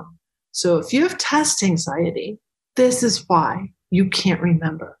it down. So if you have test anxiety, this is why you can't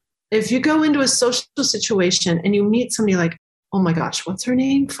remember. If you go into a social situation and you meet somebody like, oh my gosh, what's her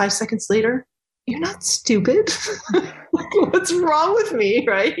name? 5 seconds later, you're not stupid. What's wrong with me,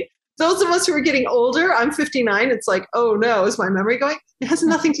 right? Those of us who are getting older, I'm 59, it's like, oh no, is my memory going? It has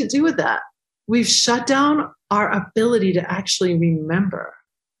nothing to do with that. We've shut down our ability to actually remember.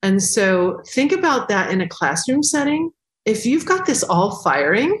 And so think about that in a classroom setting. If you've got this all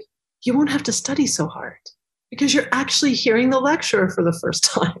firing, you won't have to study so hard because you're actually hearing the lecturer for the first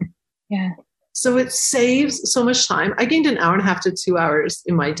time. Yeah. So it saves so much time. I gained an hour and a half to 2 hours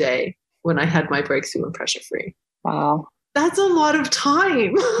in my day when I had my breakthrough in Pressure Free. Wow. That's a lot of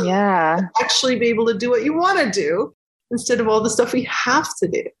time. Yeah. Actually be able to do what you want to do instead of all the stuff we have to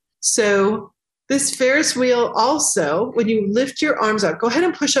do. So this Ferris wheel also, when you lift your arms up, go ahead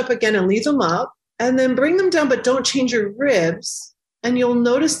and push up again and leave them up and then bring them down, but don't change your ribs. And you'll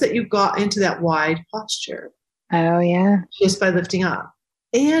notice that you got into that wide posture. Oh, yeah. Just by lifting up.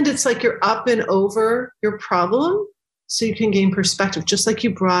 And it's like you're up and over your problem so you can gain perspective, just like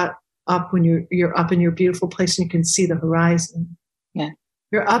you brought up when you're up in your beautiful place and you can see the horizon. Yeah.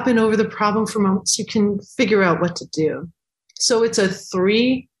 You're up and over the problem for moments. You can figure out what to do. So it's a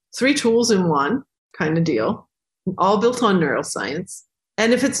three tools in one kind of deal, all built on neuroscience.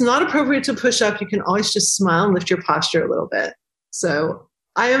 And if it's not appropriate to push up, you can always just smile and lift your posture a little bit. So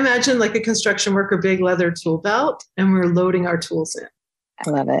I imagine like a construction worker, big leather tool belt, and we're loading our tools in. I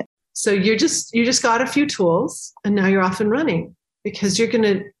love it. So you just got a few tools and now you're off and running because your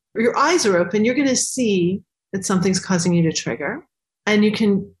eyes are open. You're going to see that something's causing you to trigger and you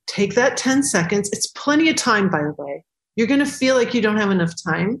can take that 10 seconds. It's plenty of time, by the way. You're going to feel like you don't have enough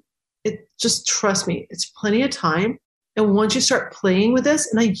time. Just trust me, it's plenty of time. And once you start playing with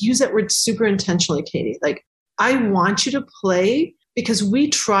this, and I use that word super intentionally, Katie, like I want you to play because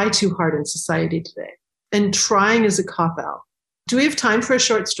we try too hard in society today and trying is a cop-out. Do we have time for a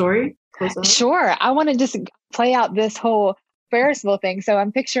short story? Sure. I want to just play out this whole Ferris wheel thing. So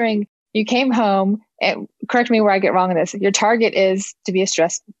I'm picturing you came home, and correct me where I get wrong in this. Your target is to be a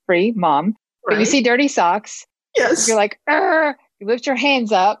stress-free mom, right. But you see dirty socks. Yes. You're like, you lift your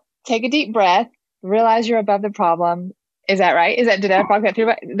hands up, take a deep breath, realize you're above the problem. Is that right? Did I walk that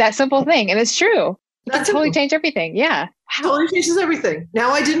through? That simple thing. And it's true. That totally changed everything. Yeah. Totally changes everything.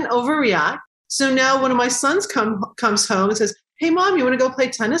 Now I didn't overreact. So now one of my sons comes home and says, hey, Mom, you want to go play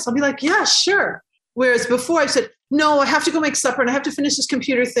tennis? I'll be like, yeah, sure. Whereas before I said, no, I have to go make supper and I have to finish this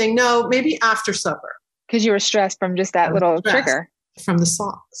computer thing. No, maybe after supper. Because you were stressed from just that little trigger. From the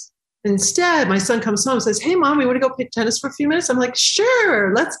socks. Instead, my son comes home and says, hey, Mom, we want to go play tennis for a few minutes? I'm like,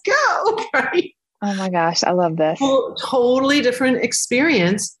 sure, let's go. Right? Oh my gosh, I love this. Totally different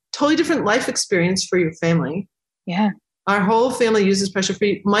experience, totally different life experience for your family. Yeah. Our whole family uses Pressure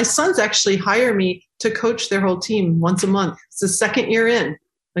Free. My sons actually hire me to coach their whole team once a month. It's the second year in.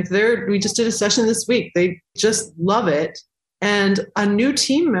 Like we just did a session this week. They just love it. And a new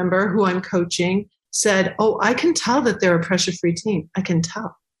team member who I'm coaching said, oh, I can tell that they're a Pressure Free team. I can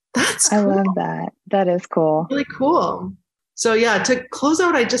tell. That's cool. I love that. That is cool. Really cool. So yeah, to close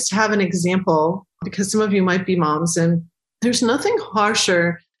out, I just have an example because some of you might be moms and there's nothing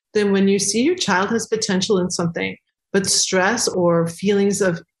harsher than when you see your child has potential in something, but stress or feelings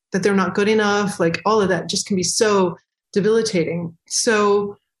of that they're not good enough, like all of that just can be so debilitating.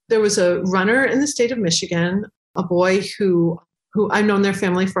 So there was a runner in the state of Michigan, a boy who I've known their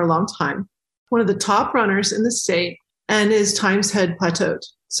family for a long time, one of the top runners in the state, and his times had plateaued.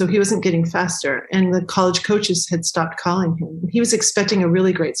 So he wasn't getting faster and the college coaches had stopped calling him. He was expecting a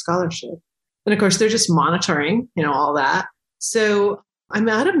really great scholarship. And of course, they're just monitoring, all that. So I'm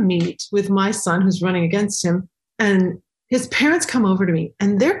at a meet with my son who's running against him and his parents come over to me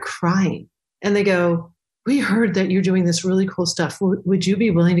and they're crying and they go, we heard that you're doing this really cool stuff. Would you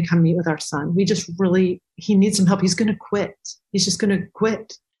be willing to come meet with our son? He needs some help. He's going to quit. He's just going to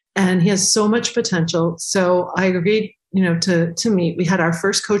quit. and he has so much potential. So I agreed, to meet. We had our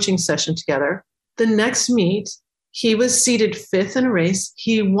first coaching session together. The next meet, he was seated fifth in a race.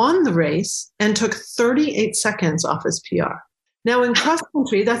 He won the race and took 38 seconds off his PR. Now in cross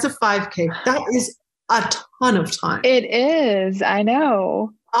country, that's a 5K. That is a ton of time. It is. I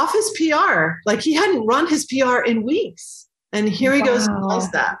know. Off his PR. Like he hadn't run his PR in weeks. And here he goes and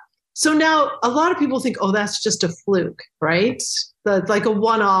does that. So now a lot of people think, oh, that's just a fluke, right? Like a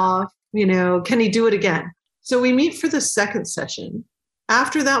one-off, can he do it again? So we meet for the second session.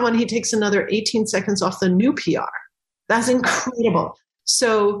 After that one, he takes another 18 seconds off the new PR. That's incredible.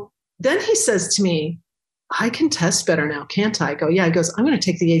 So then he says to me, I can test better now, can't I? I go, yeah. He goes, I'm going to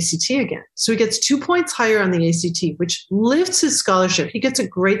take the ACT again. So he gets 2 points higher on the ACT, which lifts his scholarship. He gets a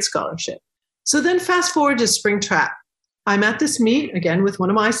great scholarship. So then fast forward to spring track. I'm at this meet again with one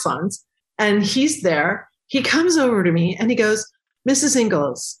of my sons, and he's there. He comes over to me and he goes, Mrs.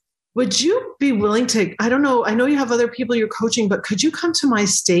 Ingalls, would you be willing to, I don't know, I know you have other people you're coaching, but could you come to my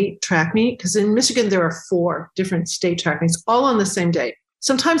state track meet? Because in Michigan, there are 4 different state track meets all on the same day.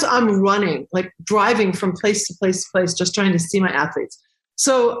 Sometimes I'm running, like driving from place to place to place, just trying to see my athletes.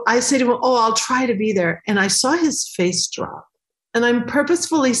 So I say to him, oh, I'll try to be there. And I saw his face drop. And I'm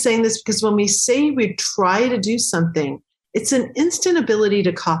purposefully saying this because when we say we try to do something, it's an instant ability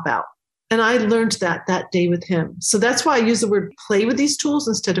to cop out. And I learned that day with him. So that's why I use the word play with these tools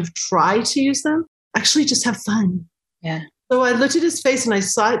instead of try to use them. Actually, just have fun. Yeah. So I looked at his face and I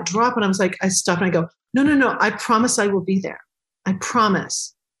saw it drop and I was like, I stopped and I go, no, I promise I will be there. I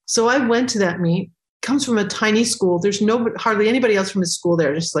promise. So I went to that meet. Comes from a tiny school. There's hardly anybody else from his school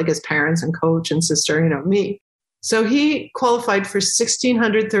there, just like his parents and coach and sister, me. So he qualified for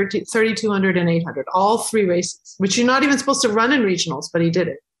 1,600, 3,200, and 800, all 3 races, which you're not even supposed to run in regionals, but he did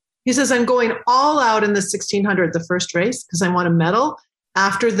it. He says, I'm going all out in the 1,600, the first race, because I want a medal.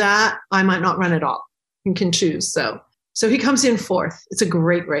 After that, I might not run at all. You can choose. So he comes in 4th. It's a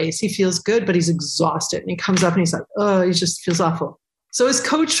great race. He feels good, but he's exhausted. And he comes up and he's like, oh, he just feels awful. So his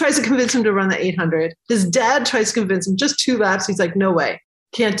coach tries to convince him to run the 800. His dad tries to convince him, just 2 laps. He's like, no way,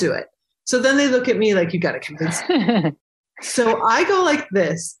 can't do it. So then they look at me like, you got to convince me. So I go like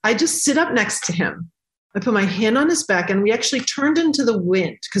this. I just sit up next to him. I put my hand on his back and we actually turned into the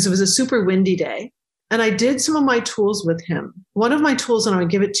wind because it was a super windy day. And I did some of my tools with him. One of my tools, and I'll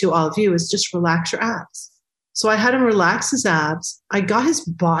give it to all of you, is just relax your abs. So I had him relax his abs. I got his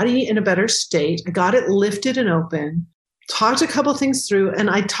body in a better state. I got it lifted and open, talked a couple things through, and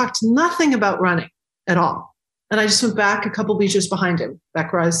I talked nothing about running at all. And I just went back a couple bleachers behind him,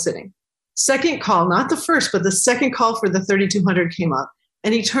 back where I was sitting. Second call, not the first, but the second call for the 3,200 came up.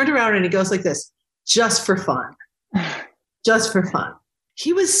 And he turned around and he goes like this, just for fun, just for fun.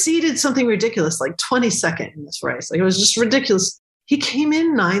 He was seated something ridiculous, like 22nd in this race. Like it was just ridiculous. He came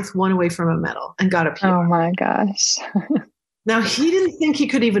in 9th, 1 away from a medal and got a PR. Oh my gosh. Now he didn't think he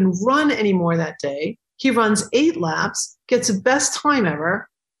could even run anymore that day. He runs 8 laps, gets the best time ever,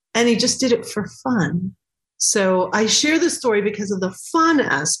 and he just did it for fun. So I share this story because of the fun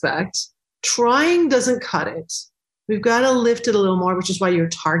aspect. Trying doesn't cut it. We've got to lift it a little more, which is why your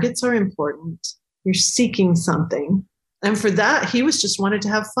targets are important. You're seeking something. And for that, he was just wanted to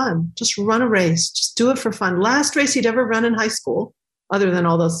have fun. Just run a race. Just do it for fun. Last race he'd ever run in high school, other than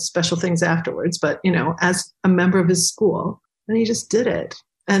all those special things afterwards, but, as a member of his school. And he just did it.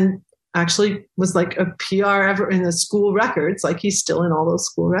 And actually was like a PR ever in the school records. Like he's still in all those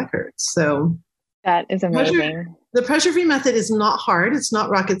school records. So that is amazing. The pressure-free method is not hard. It's not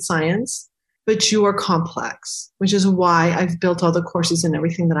rocket science, but you are complex, which is why I've built all the courses and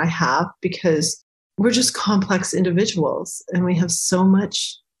everything that I have, because we're just complex individuals and we have so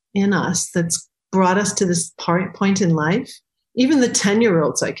much in us that's brought us to this point in life. Even the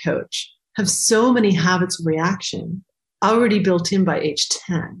 10-year-olds I coach have so many habits of reaction already built in by age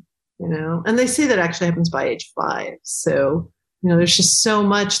 10, and they say that actually happens by age 5. So, there's just so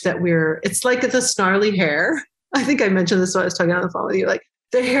much that it's like the snarly hair. I think I mentioned this when I was talking on the phone with you, like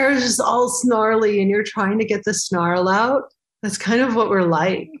the hair is just all snarly and you're trying to get the snarl out. That's kind of what we're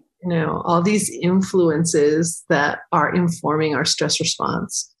like. All these influences that are informing our stress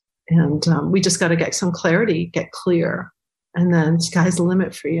response. And we just got to get some clarity, get clear, and then sky's the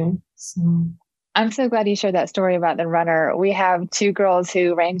limit for you. So. I'm so glad you shared that story about the runner. We have 2 girls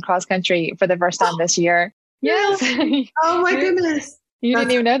who ran cross country for the first time this year. Yes. Oh my goodness. You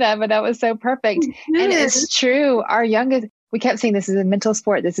didn't even know that, but that was so perfect. And it's true. Our youngest, we kept saying this is a mental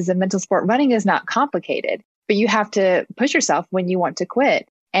sport. This is a mental sport. Running is not complicated, but you have to push yourself when you want to quit.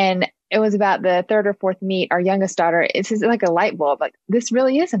 And it was about the 3rd or 4th meet. Our youngest daughter, it's like a light bulb. Like, this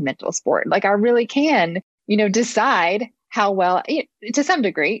really is a mental sport. Like, I really can, decide how well, to some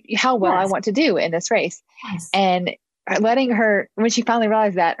degree, how well I want to do in this race. Yes. And letting her, when she finally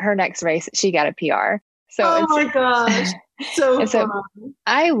realized that, her next race, she got a PR. So oh my gosh. So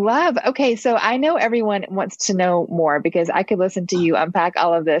okay, so I know everyone wants to know more because I could listen to you unpack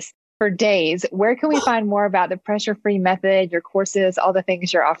all of this for days. Where can we find more about the pressure-free method, your courses, all the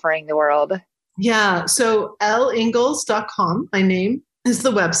things you're offering the world? Yeah. So lingalls.com, my name, is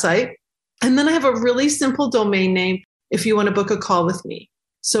the website. And then I have a really simple domain name if you want to book a call with me.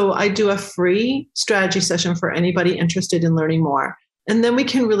 So I do a free strategy session for anybody interested in learning more. And then we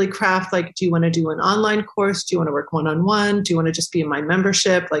can really craft, like, do you want to do an online course? Do you want to work one-on-one? Do you want to just be in my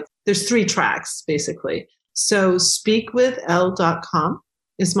membership? Like, there's 3 tracks, basically. So speakwithL.com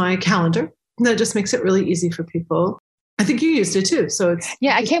is my calendar. And that just makes it really easy for people. I think you used it too. So it's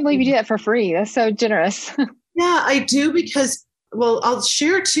I can't believe you do that for free. That's so generous. Yeah, I do because, well, I'll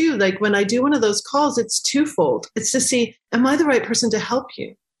share too, like when I do one of those calls, it's twofold. It's to see, am I the right person to help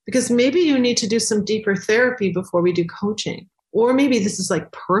you? Because maybe you need to do some deeper therapy before we do coaching. Or maybe this is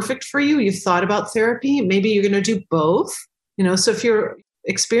like perfect for you. You've thought about therapy. Maybe you're going to do both. So if you're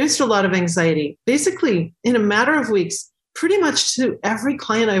experienced a lot of anxiety, basically in a matter of weeks, pretty much to every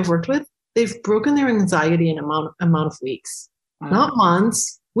client I've worked with, they've broken their anxiety in amount of weeks, not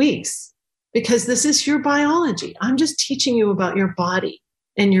months, weeks, because this is your biology. I'm just teaching you about your body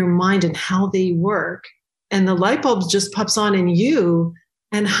and your mind and how they work. And the light bulb just pops on in you,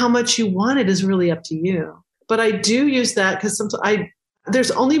 and how much you want it is really up to you. But I do use that because sometimes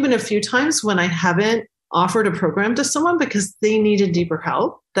there's only been a few times when I haven't offered a program to someone because they needed deeper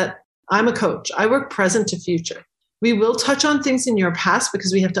help. That I'm a coach. I work present to future. We will touch on things in your past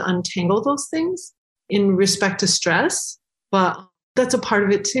because we have to untangle those things in respect to stress, but that's a part of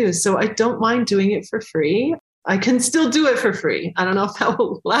it too. So I don't mind doing it for free. I can still do it for free. I don't know if that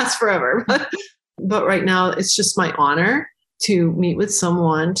will last forever, but right now it's just my honor to meet with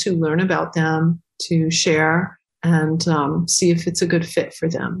someone, to learn about them, to share and see if it's a good fit for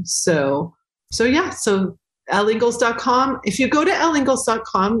them. So lingalls.com. If you go to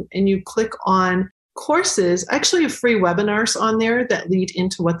lingalls.com and you click on courses, I actually have free webinars on there that lead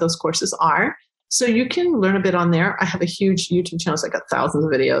into what those courses are. So you can learn a bit on there. I have a huge YouTube channel. So I got thousands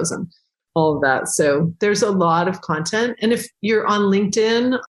of videos and all of that. So there's a lot of content. And if you're on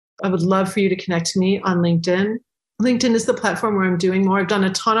LinkedIn, I would love for you to connect to me on LinkedIn. LinkedIn is the platform where I'm doing more. I've done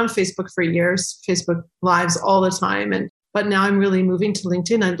a ton on Facebook for years, Facebook Lives all the time. But now I'm really moving to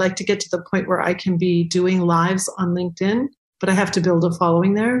LinkedIn. I'd like to get to the point where I can be doing lives on LinkedIn, but I have to build a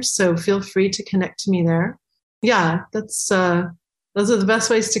following there. So feel free to connect to me there. Yeah, those are the best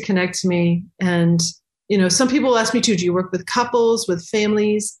ways to connect to me. And, some people ask me too, do you work with couples, with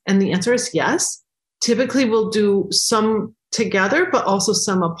families? And the answer is yes. Typically we'll do some together, but also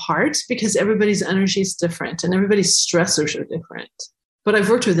some apart because everybody's energy is different and everybody's stressors are different. But I've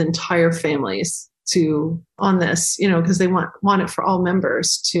worked with entire families on this, because they want it for all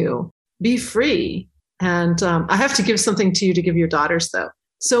members to be free. And I have to give something to you to give your daughters though.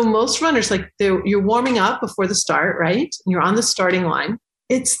 So most runners, like you're warming up before the start, right? And you're on the starting line.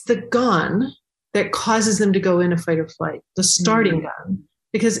 It's the gun that causes them to go into fight or flight, the starting gun,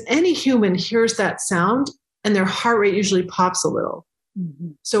 because any human hears that sound and their heart rate usually pops a little. Mm-hmm.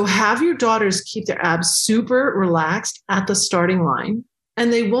 So have your daughters keep their abs super relaxed at the starting line,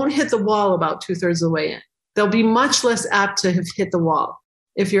 and they won't hit the wall about 2/3 of the way in. They'll be much less apt to have hit the wall.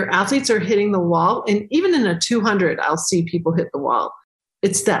 If your athletes are hitting the wall, and even in a 200, I'll see people hit the wall.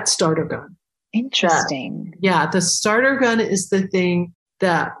 It's that starter gun. Interesting. The starter gun is the thing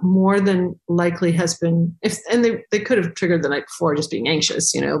that more than likely has been, and they could have triggered the night before just being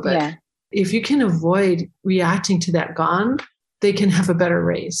anxious, but if you can avoid reacting to that gun, they can have a better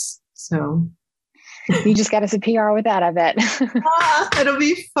race. So you just got us a PR with that, I bet. It'll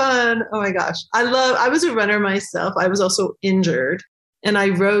be fun. Oh my gosh. I was a runner myself. I was also injured and I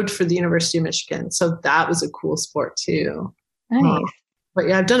rode for the University of Michigan. So that was a cool sport too. Nice. But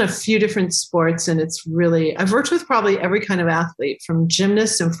yeah, I've done a few different sports and I've worked with probably every kind of athlete, from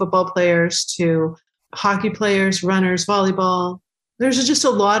gymnasts and football players to hockey players, runners, volleyball. There's just a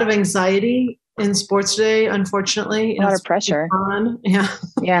lot of anxiety in sports today, unfortunately. A lot of pressure. Yeah.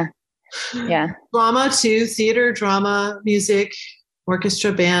 Yeah. Drama too, theater, drama, music,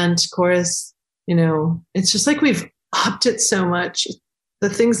 orchestra, band, chorus. It's just like we've upped it so much. The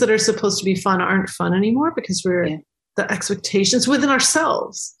things that are supposed to be fun aren't fun anymore because the expectations within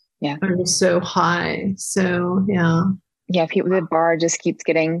ourselves are so high. So, the bar just keeps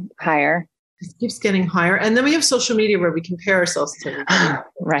getting higher. It keeps getting higher. And then we have social media where we compare ourselves to everybody.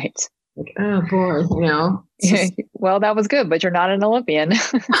 Right. Like, oh boy, Well, that was good, but you're not an Olympian.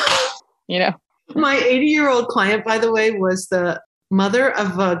 My 80-year-old client, by the way, was the mother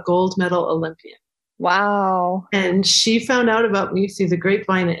of a gold medal Olympian. Wow. And she found out about me through the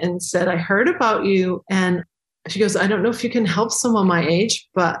grapevine and said, I heard about you. And she goes, I don't know if you can help someone my age,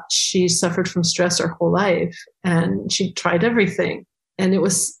 but she suffered from stress her whole life and she tried everything. And it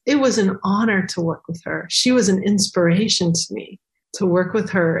was an honor to work with her. She was an inspiration to me to work with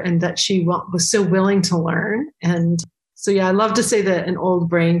her, and that she was so willing to learn. And so, yeah, I love to say that an old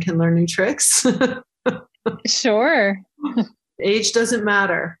brain can learn new tricks. Sure. Age doesn't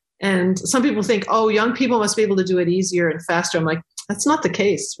matter. And some people think, oh, young people must be able to do it easier and faster. I'm like, that's not the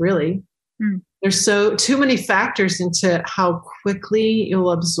case, really. There's too many factors into how quickly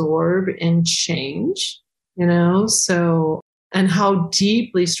you'll absorb and change, and how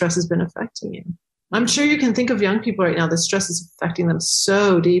deeply stress has been affecting you. I'm sure you can think of young people right now that stress is affecting them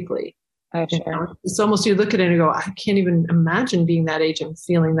so deeply. Oh, sure. It's almost, you look at it and you go, I can't even imagine being that age and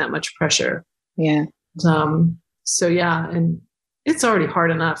feeling that much pressure. Yeah. So yeah, and it's already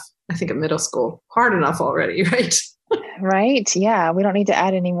hard enough. I think at middle school, hard enough already, right? Right. Yeah. We don't need to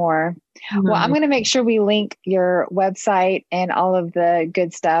add any more. Well, I'm going to make sure we link your website and all of the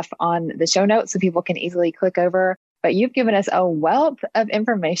good stuff on the show notes so people can easily click over. But you've given us a wealth of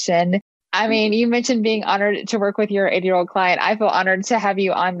information. I mean, you mentioned being honored to work with your 80-year-old client. I feel honored to have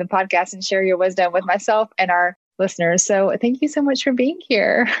you on the podcast and share your wisdom with myself and our listeners. So thank you so much for being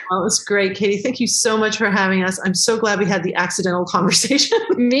here. Oh, it's great, Katie. Thank you so much for having us. I'm so glad we had the accidental conversation.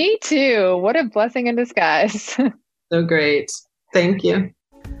 Me too. What a blessing in disguise. So great. Thank you.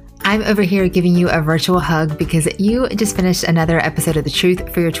 I'm over here giving you a virtual hug because you just finished another episode of the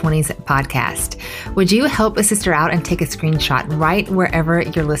Truth for Your 20s podcast. Would you help a sister out and take a screenshot right wherever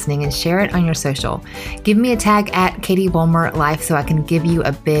you're listening and share it on your social? Give me a tag at Katie Bollmer Life so I can give you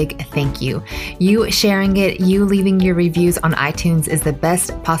a big thank you. You sharing it, you leaving your reviews on iTunes is the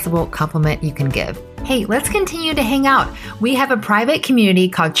best possible compliment you can give. Hey, let's continue to hang out. We have a private community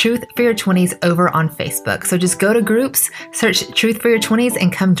called Truth for Your 20s over on Facebook. So just go to groups, search Truth for Your 20s,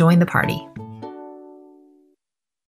 and come join the party.